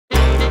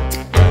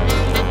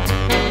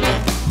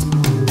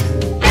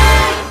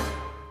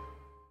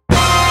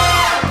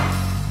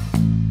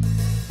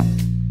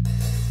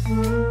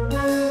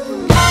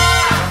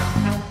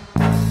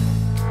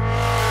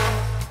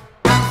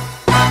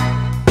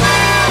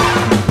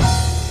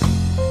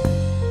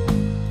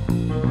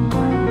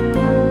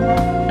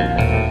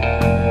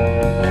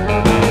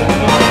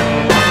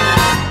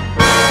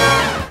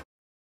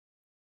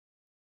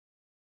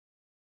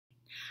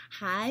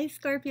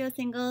Scorpio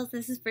singles.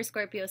 This is for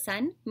Scorpio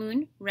sun,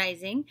 moon,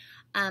 rising.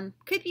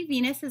 Could be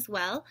Venus as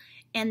well.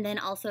 And then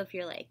also if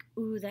you're like,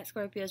 ooh, that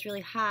Scorpio is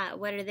really hot.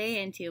 What are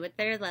they into? What's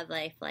their love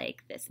life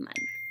like this month?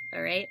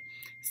 All right.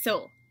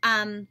 So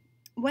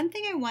one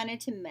thing I wanted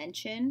to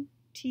mention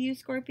to you,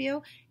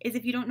 Scorpio, is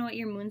if you don't know what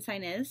your moon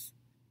sign is,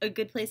 a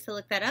good place to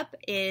look that up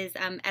is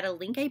at a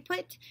link I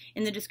put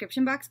in the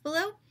description box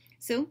below.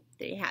 So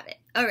there you have it.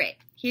 All right,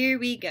 here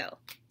we go.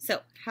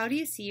 So how do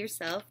you see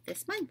yourself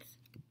this month?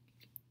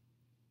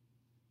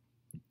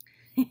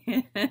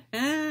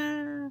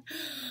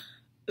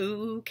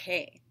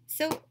 Okay,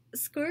 so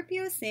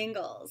Scorpio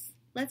singles.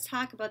 Let's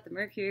talk about the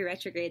Mercury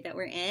retrograde that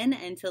we're in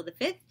until the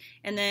 5th,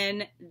 and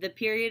then the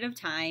period of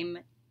time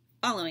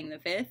following the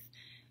 5th,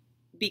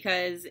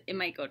 because it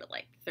might go to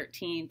like the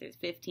 13th or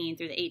the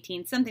 15th or the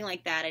 18th, something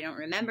like that. I don't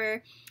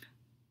remember.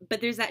 But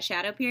there's that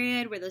shadow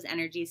period where those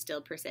energies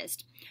still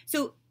persist.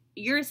 So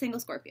you're a single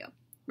Scorpio,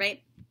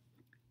 right?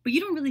 But you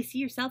don't really see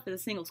yourself as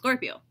a single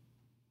Scorpio.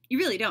 You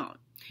really don't.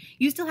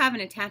 You still have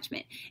an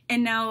attachment.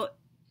 And now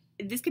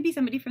this could be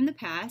somebody from the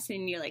past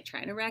and you're like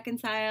trying to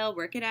reconcile,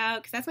 work it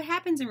out, because that's what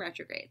happens in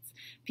retrogrades.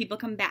 People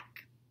come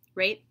back,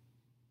 right?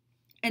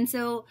 And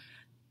so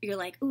you're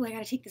like, ooh, I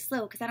got to take this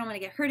slow because I don't want to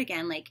get hurt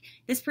again. Like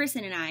this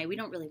person and I, we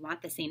don't really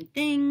want the same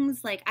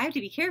things. Like I have to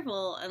be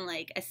careful and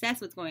like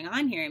assess what's going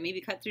on here and maybe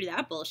cut through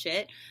that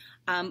bullshit.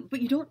 But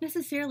you don't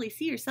necessarily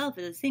see yourself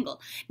as a single.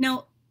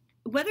 Now,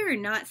 whether or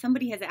not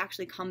somebody has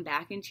actually come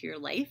back into your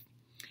life,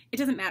 it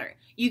doesn't matter.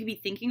 You could be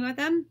thinking about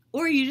them,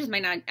 or you just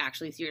might not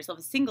actually see yourself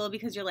as single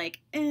because you're like,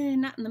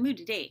 not in the mood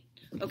to date.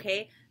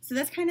 Okay. So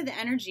that's kind of the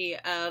energy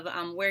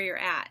of where you're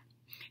at.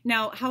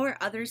 Now, how are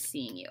others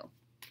seeing you?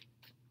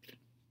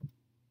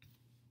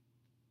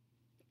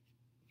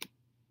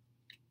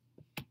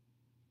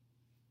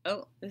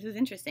 Oh, this is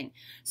interesting.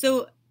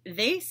 So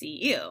they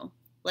see you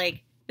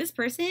like this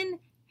person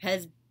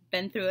has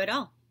been through it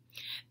all.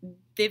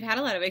 They've had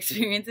a lot of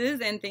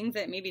experiences and things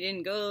that maybe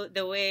didn't go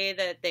the way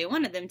that they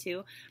wanted them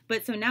to.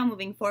 But so now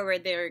moving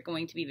forward, they're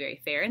going to be very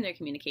fair in their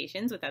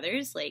communications with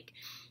others. Like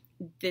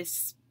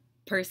this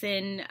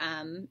person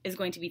is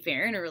going to be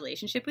fair in a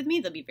relationship with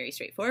me. They'll be very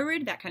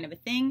straightforward, that kind of a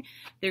thing.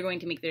 They're going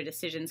to make their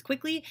decisions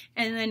quickly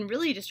and then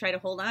really just try to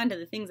hold on to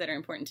the things that are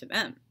important to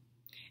them.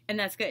 And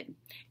that's good.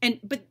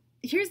 But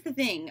here's the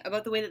thing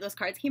about the way that those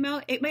cards came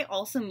out. It might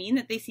also mean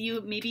that they see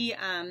you maybe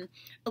a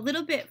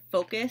little bit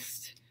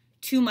focused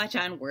too much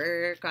on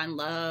work, on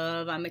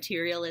love, on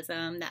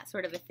materialism, that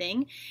sort of a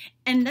thing.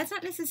 And that's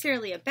not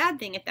necessarily a bad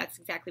thing if that's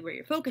exactly where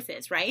your focus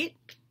is, right?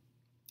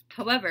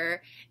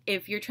 However,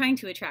 if you're trying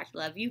to attract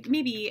love, you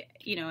maybe,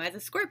 as a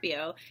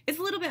Scorpio, it's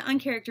a little bit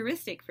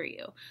uncharacteristic for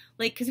you.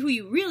 Like, because who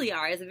you really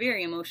are is a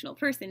very emotional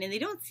person, and they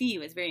don't see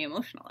you as very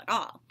emotional at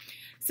all.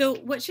 So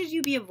what should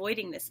you be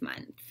avoiding this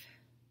month?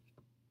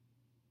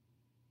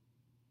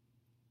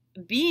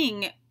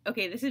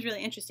 Okay, this is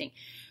really interesting.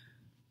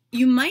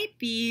 You might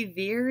be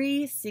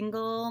very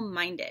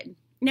single-minded.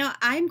 Now,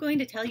 I'm going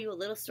to tell you a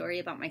little story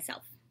about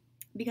myself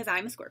because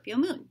I'm a Scorpio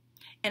moon.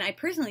 And I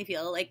personally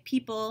feel like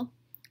people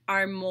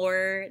are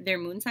more their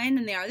moon sign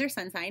than they are their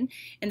sun sign.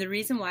 And the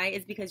reason why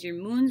is because your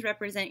moons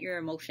represent your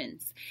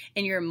emotions.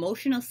 And your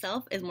emotional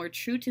self is more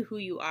true to who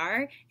you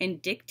are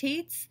and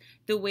dictates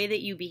the way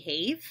that you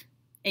behave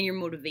and your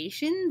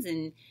motivations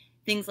and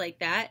things like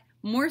that,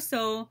 more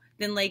so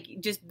than like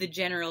just the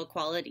general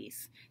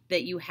qualities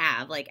that you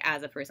have like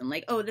as a person.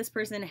 Like, oh, this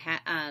person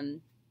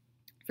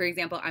for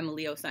example, I'm a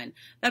Leo sun.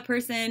 That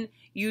person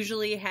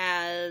usually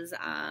has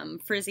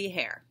frizzy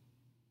hair.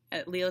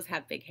 Leos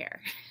have big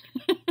hair.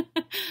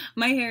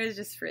 My hair is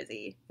just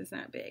frizzy. It's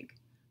not big.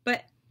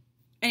 But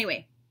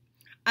anyway,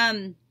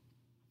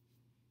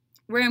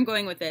 where I'm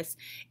going with this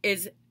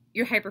is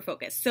you're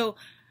hyper-focused. So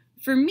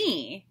for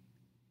me,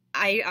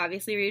 I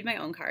obviously read my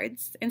own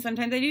cards, and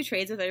sometimes I do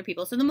trades with other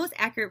people. So the most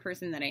accurate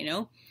person that I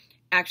know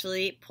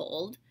actually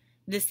pulled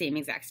the same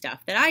exact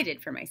stuff that I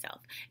did for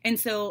myself. And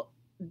so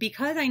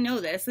because I know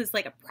this is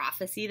like a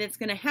prophecy that's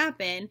going to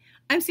happen,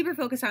 I'm super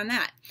focused on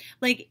that.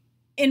 Like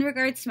in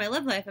regards to my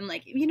love life, I'm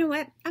like, you know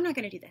what? I'm not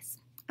going to do this.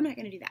 I'm not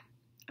going to do that.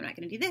 I'm not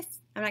going to do this.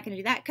 I'm not going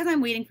to do that because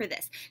I'm waiting for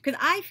this. Because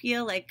I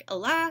feel like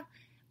Allah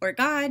or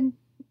God,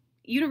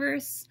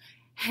 universe,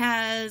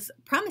 has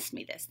promised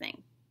me this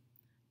thing.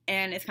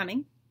 And it's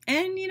coming.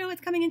 And,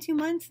 it's coming in 2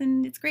 months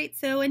and it's great.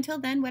 So until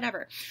then,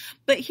 whatever.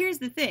 But here's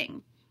the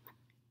thing.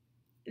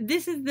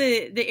 This is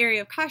the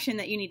area of caution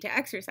that you need to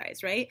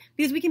exercise, right?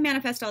 Because we can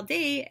manifest all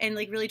day and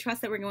like really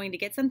trust that we're going to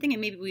get something,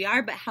 and maybe we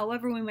are, but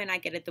however we might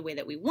not get it the way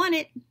that we want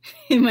it,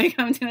 it might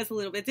come to us a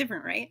little bit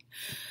different, right?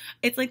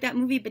 It's like that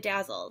movie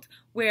Bedazzled,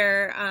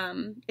 where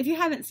if you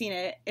haven't seen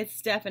it,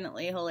 it's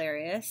definitely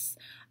hilarious.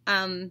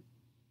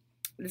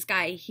 This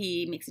guy,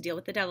 he makes a deal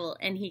with the devil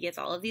and he gets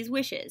all of these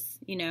wishes,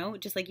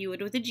 just like you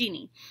would with a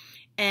genie.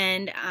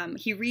 And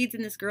he reads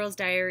in this girl's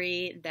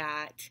diary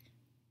that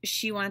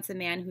she wants a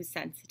man who's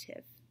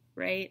sensitive,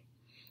 right?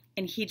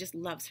 And he just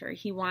loves her.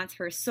 He wants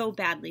her so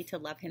badly to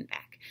love him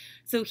back.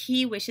 So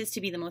he wishes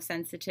to be the most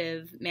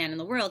sensitive man in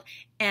the world.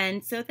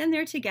 And so then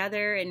they're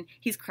together and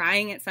he's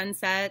crying at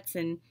sunsets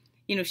and,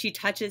 you know, she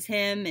touches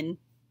him and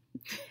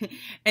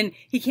and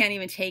he can't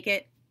even take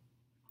it.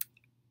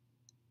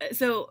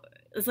 So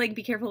it's like,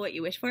 be careful what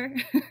you wish for,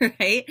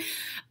 right?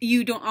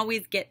 You don't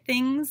always get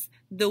things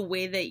the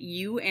way that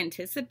you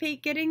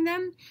anticipate getting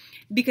them,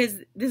 because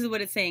this is what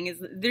it's saying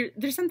is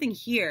there's something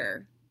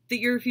here that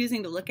you're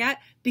refusing to look at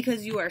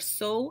because you are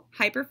so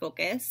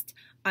hyper-focused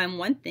on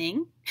one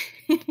thing.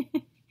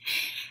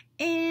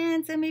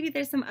 And so maybe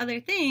there's some other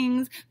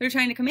things that are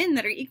trying to come in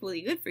that are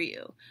equally good for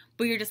you,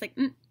 but you're just like,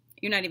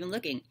 you're not even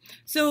looking.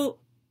 So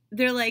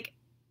they're like,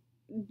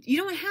 you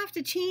don't have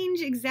to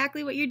change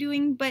exactly what you're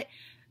doing, but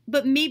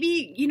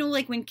maybe, you know,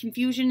 like when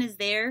confusion is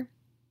there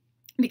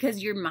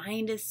because your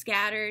mind is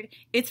scattered,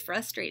 it's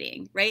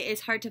frustrating, right?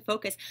 It's hard to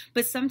focus,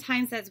 but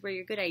sometimes that's where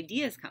your good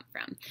ideas come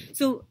from.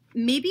 So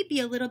maybe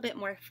be a little bit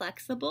more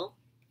flexible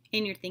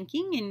in your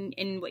thinking and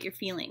in what you're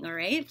feeling, all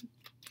right?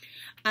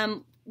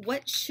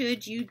 What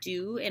should you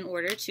do in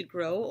order to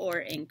grow or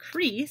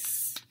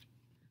increase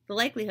the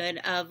likelihood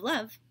of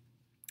love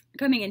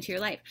coming into your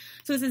life?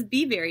 So it says,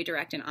 be very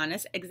direct and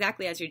honest,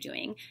 exactly as you're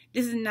doing.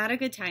 This is not a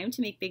good time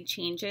to make big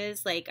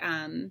changes, like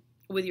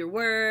with your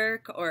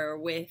work or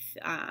with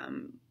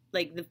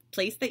like the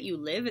place that you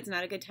live. It's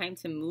not a good time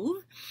to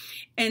move.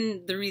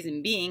 And the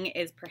reason being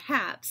is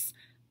perhaps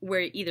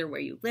either where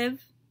you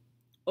live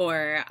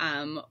or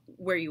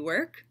where you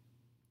work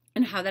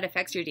and how that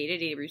affects your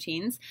day-to-day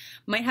routines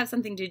might have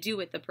something to do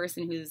with the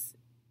person who's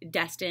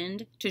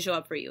destined to show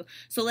up for you.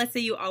 So let's say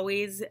you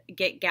always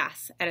get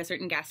gas at a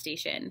certain gas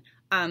station.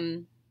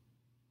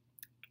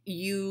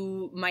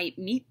 You might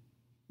meet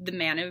the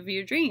man of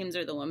your dreams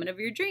or the woman of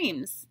your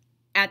dreams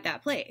at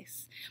that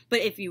place. But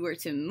if you were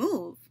to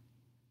move,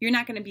 you're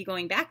not going to be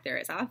going back there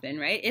as often,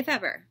 right? If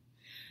ever.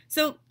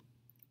 So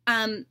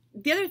the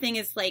other thing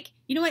is, like,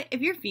 you know what?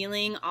 If you're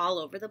feeling all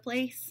over the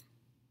place,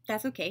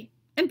 that's okay.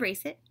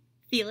 Embrace it.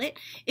 Feel it.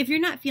 If you're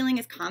not feeling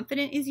as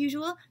confident as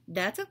usual,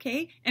 that's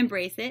okay.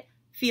 Embrace it.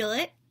 Feel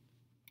it.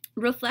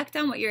 Reflect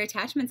on what your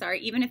attachments are,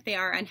 even if they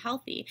are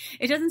unhealthy.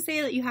 It doesn't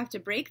say that you have to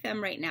break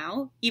them right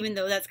now, even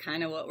though that's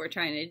kind of what we're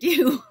trying to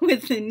do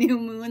with the new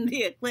moon,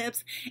 the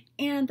eclipse,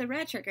 and the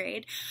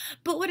retrograde.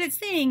 But what it's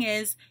saying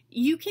is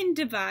you can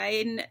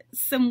divine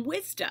some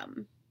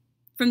wisdom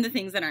from the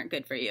things that aren't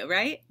good for you,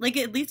 right? Like,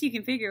 at least you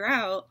can figure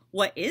out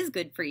what is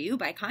good for you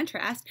by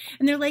contrast.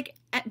 And they're like,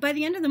 by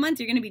the end of the month,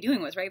 you're going to be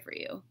doing what's right for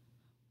you,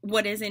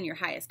 what is in your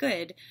highest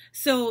good.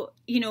 So,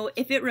 you know,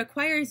 if it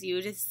requires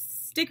you to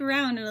stick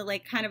around in a,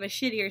 like, kind of a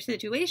shittier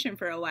situation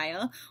for a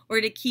while,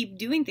 or to keep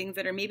doing things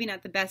that are maybe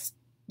not the best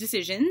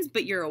decisions,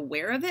 but you're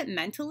aware of it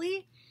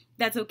mentally,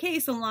 that's okay,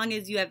 so long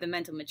as you have the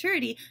mental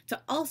maturity to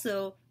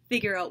also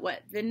figure out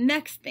what the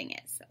next thing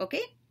is,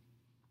 okay?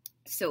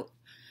 So,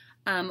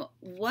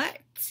 what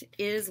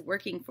is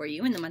working for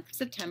you in the month of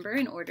September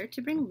in order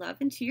to bring love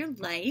into your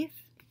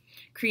life?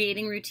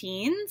 Creating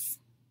routines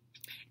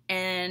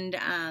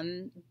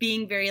and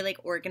being very, like,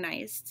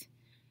 organized,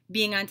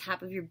 being on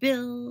top of your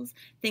bills,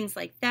 things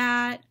like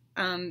that,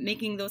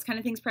 making those kind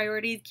of things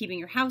priorities, keeping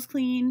your house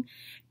clean.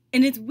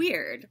 And it's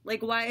weird.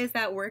 Like, why is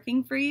that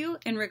working for you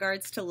in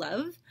regards to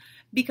love?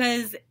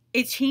 Because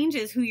it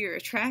changes who you're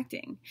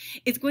attracting.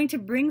 It's going to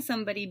bring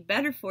somebody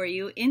better for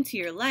you into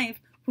your life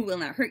who will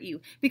not hurt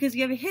you, because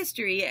you have a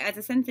history as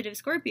a sensitive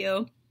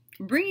Scorpio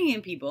bringing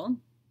in people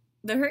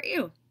that hurt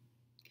you.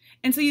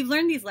 And so you've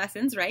learned these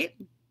lessons, right?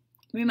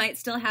 We might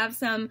still have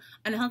some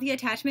unhealthy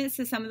attachments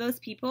to some of those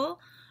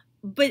people,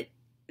 but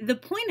the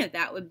point of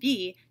that would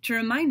be to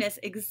remind us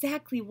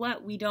exactly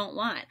what we don't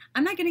want.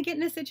 I'm not going to get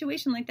in a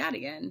situation like that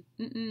again,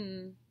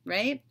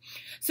 right?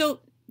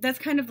 So that's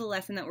kind of the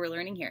lesson that we're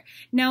learning here.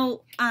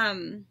 Now,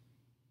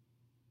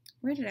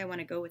 where did I want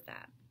to go with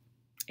that?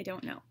 I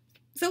don't know.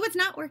 So what's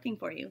not working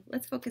for you?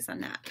 Let's focus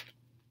on that.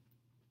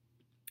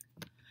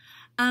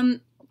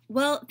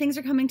 Well, things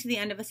are coming to the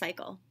end of a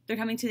cycle. They're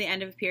coming to the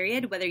end of a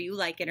period, whether you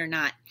like it or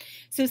not.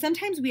 So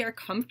sometimes we are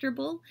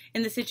comfortable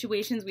in the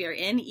situations we are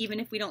in, even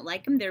if we don't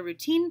like them. They're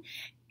routine.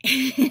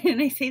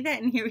 And I say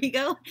that, and here we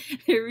go.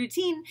 They're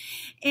routine.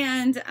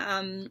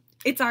 And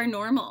it's our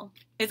normal.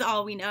 It's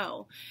all we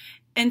know.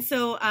 And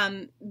so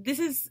this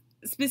is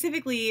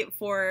specifically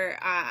for,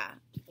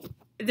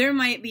 there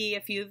might be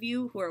a few of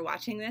you who are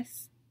watching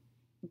this,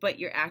 but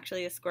you're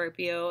actually a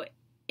Scorpio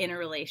in a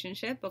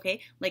relationship, okay?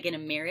 Like in a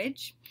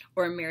marriage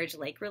or a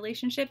marriage-like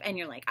relationship, and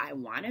you're like, I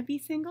want to be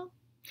single.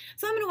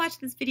 So I'm going to watch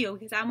this video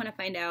because I want to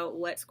find out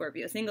what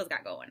Scorpio singles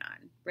got going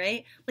on,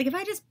 right? Like, if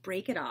I just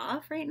break it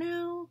off right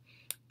now,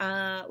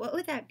 what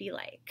would that be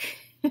like?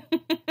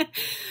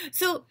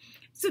 So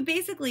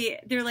basically,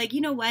 they're like,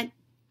 you know what?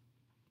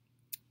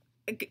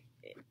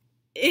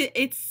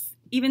 It's,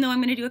 even though I'm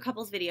going to do a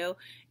couples video,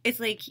 it's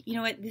like, you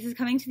know what? This is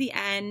coming to the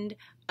end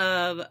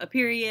of a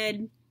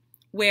period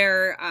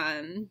where,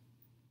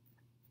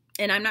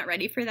 and I'm not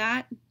ready for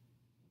that.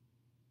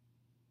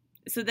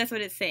 So that's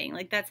what it's saying.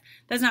 Like, that's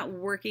not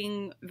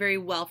working very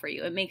well for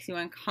you. It makes you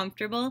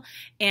uncomfortable.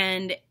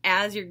 And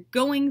as you're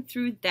going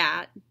through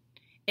that,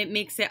 it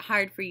makes it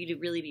hard for you to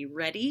really be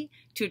ready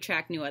to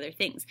attract new other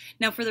things.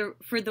 Now,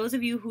 for those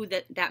of you who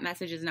that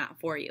message is not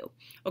for you,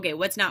 okay,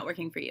 what's not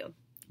working for you?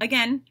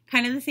 again,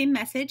 kind of the same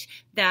message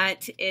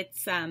that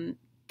it's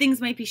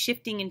things might be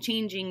shifting and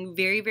changing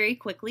very, very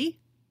quickly.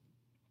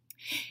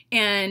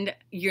 And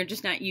you're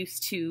just not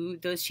used to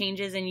those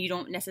changes and you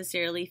don't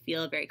necessarily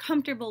feel very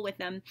comfortable with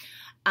them.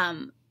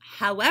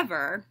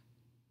 However,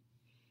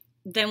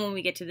 then when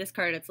we get to this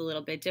card, it's a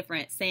little bit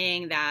different,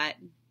 saying that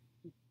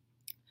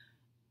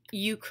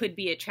you could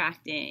be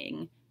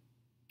attracting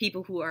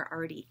people who are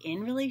already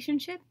in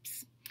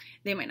relationships.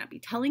 They might not be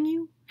telling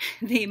you.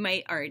 They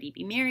might already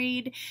be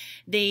married.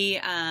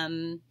 They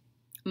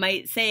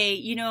might say,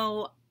 you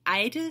know,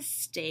 I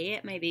just stay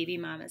at my baby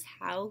mama's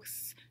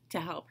house to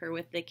help her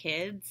with the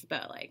kids,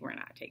 but like we're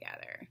not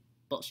together.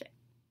 Bullshit.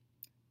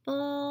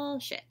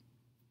 Bullshit.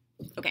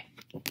 Okay.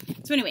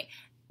 So anyway,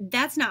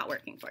 that's not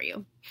working for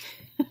you.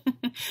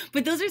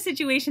 But those are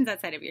situations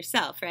outside of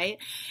yourself, right?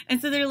 And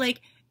so they're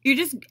like, you're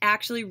just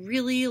actually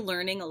really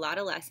learning a lot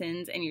of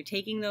lessons, and you're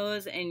taking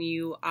those and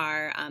you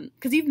are,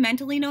 because you've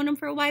mentally known them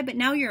for a while, but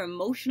now you're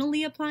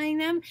emotionally applying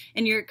them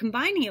and you're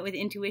combining it with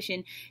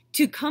intuition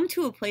to come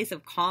to a place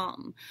of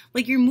calm.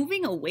 Like you're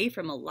moving away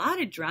from a lot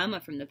of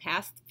drama from the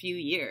past few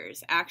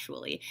years,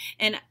 actually.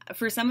 And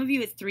for some of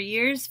you, it's 3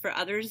 years. For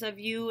others of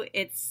you,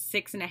 it's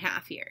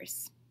 6.5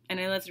 years. I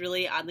know that's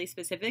really oddly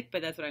specific,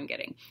 but that's what I'm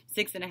getting.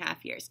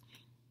 6.5 years.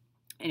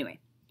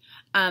 Anyway,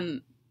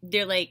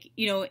 they're like,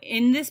 you know,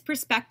 in this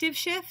perspective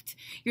shift,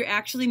 you're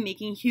actually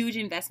making huge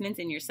investments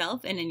in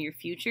yourself and in your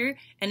future.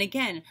 And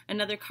again,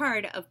 another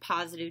card of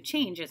positive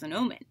change as an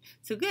omen.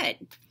 So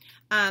good.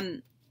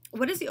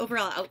 What is the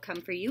overall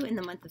outcome for you in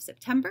the month of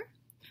September?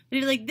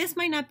 They're like, this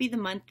might not be the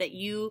month that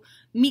you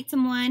meet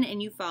someone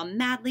and you fall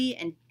madly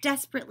and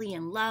desperately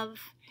in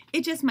love.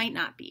 It just might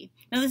not be.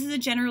 Now, this is a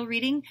general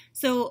reading,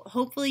 so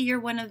hopefully you're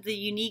one of the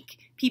unique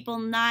people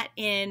not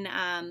in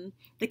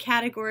the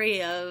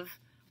category of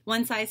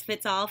one size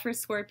fits all for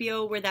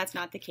Scorpio, where that's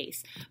not the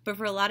case. But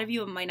for a lot of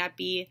you, it might not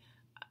be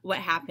what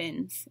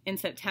happens in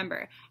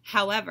September.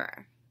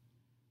 However,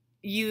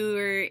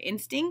 your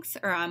instincts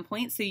are on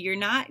point, so you're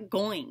not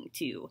going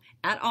to,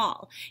 at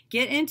all,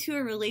 get into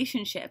a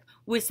relationship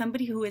with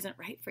somebody who isn't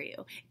right for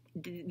you.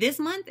 This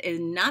month is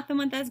not the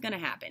month that's going to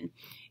happen.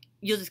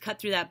 You'll just cut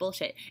through that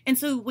bullshit. And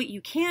so what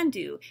you can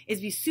do is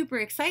be super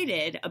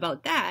excited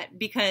about that,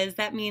 because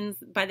that means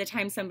by the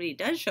time somebody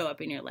does show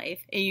up in your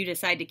life and you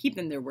decide to keep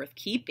them, they're worth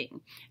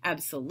keeping.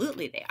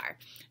 Absolutely they are.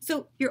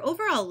 So your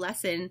overall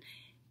lesson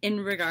in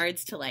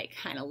regards to like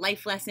kind of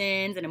life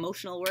lessons and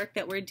emotional work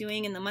that we're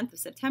doing in the month of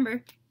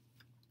September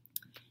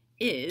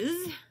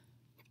is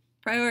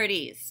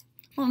priorities.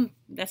 Well,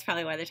 that's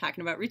probably why they're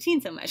talking about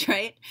routine so much,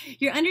 right?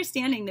 You're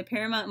understanding the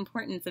paramount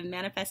importance of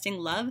manifesting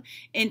love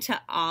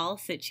into all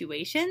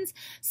situations.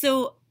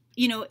 So,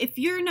 you know, if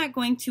you're not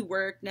going to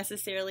work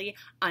necessarily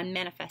on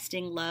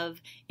manifesting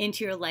love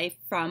into your life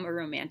from a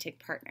romantic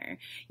partner,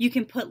 you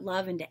can put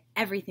love into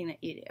everything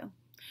that you do.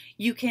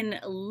 You can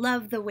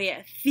love the way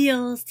it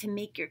feels to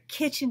make your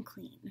kitchen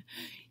clean,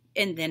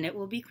 and then it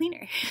will be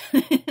cleaner.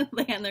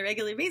 Like on a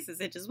regular basis,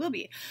 it just will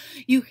be.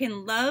 You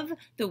can love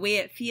the way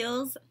it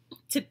feels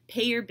to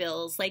pay your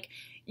bills. Like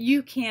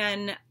you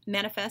can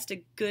manifest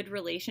a good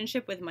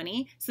relationship with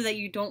money so that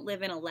you don't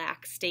live in a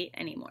lack state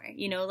anymore.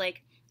 You know,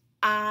 like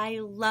I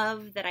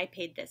love that I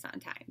paid this on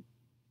time.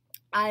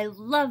 I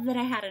love that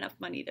I had enough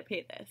money to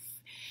pay this.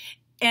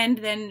 And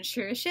then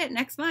sure as shit,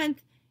 next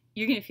month,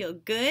 you're going to feel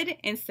good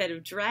instead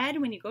of dread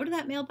when you go to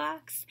that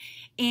mailbox,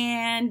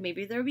 and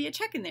maybe there'll be a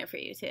check in there for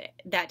you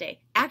that day.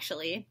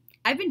 Actually,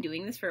 I've been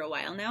doing this for a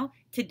while now.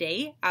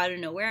 Today, out of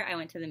nowhere, I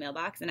went to the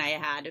mailbox and I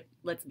had,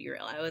 let's be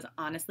real, I was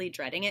honestly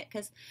dreading it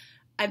because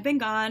I've been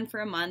gone for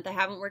a month. I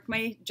haven't worked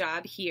my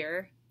job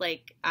here,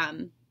 like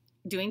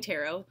doing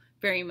tarot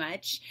very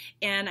much,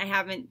 and I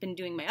haven't been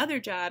doing my other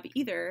job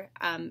either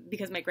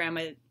because my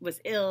grandma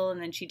was ill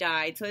and then she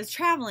died. So I was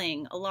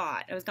traveling a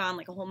lot. I was gone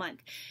like a whole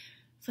month.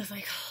 So I was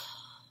like,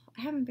 oh,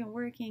 I haven't been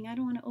working. I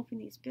don't want to open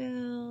these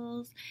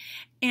bills.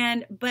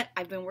 But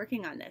I've been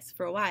working on this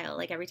for a while.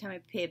 Like every time I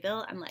pay a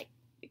bill, I'm like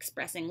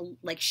expressing,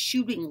 like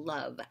shooting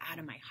love out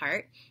of my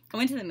heart. I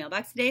went to the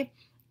mailbox today.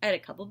 I had a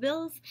couple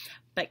bills,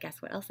 but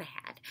guess what else I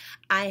had?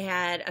 I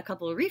had a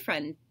couple of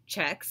refund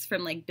checks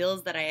from like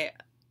bills that I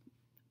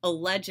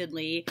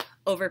allegedly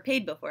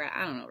overpaid before.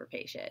 I don't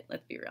overpay shit.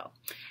 Let's be real.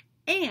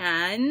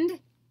 And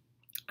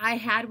I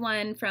had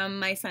one from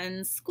my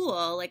son's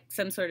school, like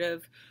some sort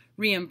of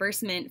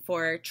reimbursement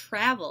for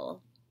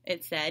travel,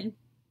 it said.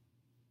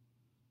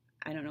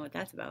 I don't know what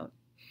that's about.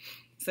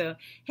 So,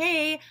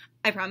 hey,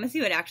 I promise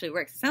you it actually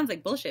works. It sounds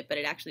like bullshit, but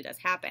it actually does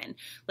happen.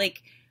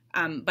 Like,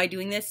 by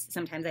doing this,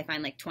 sometimes I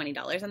find like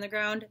 $20 on the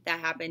ground. That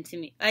happened to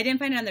me. I didn't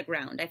find it on the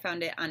ground. I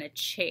found it on a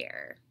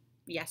chair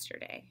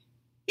yesterday.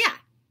 Yeah.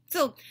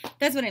 So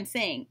that's what I'm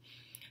saying.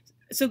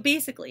 So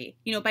basically,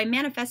 you know, by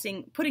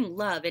manifesting, putting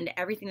love into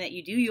everything that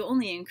you do, you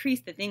only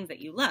increase the things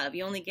that you love.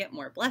 You only get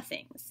more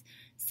blessings.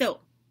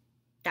 So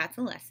that's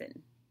a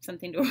lesson,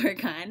 something to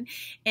work on.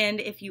 And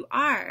if you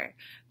are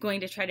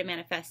going to try to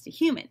manifest a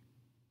human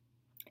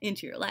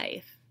into your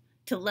life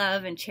to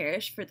love and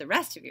cherish for the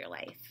rest of your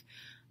life,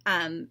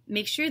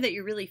 make sure that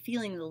you're really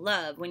feeling the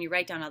love when you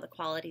write down all the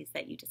qualities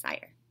that you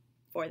desire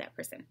for that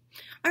person.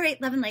 All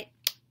right, love and light.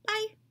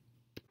 Bye.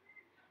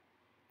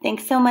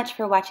 Thanks so much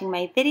for watching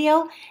my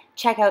video.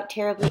 Check out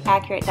tarot-blee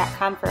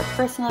accurate.com for a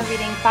personal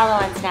reading. Follow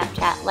on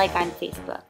Snapchat, like on Facebook.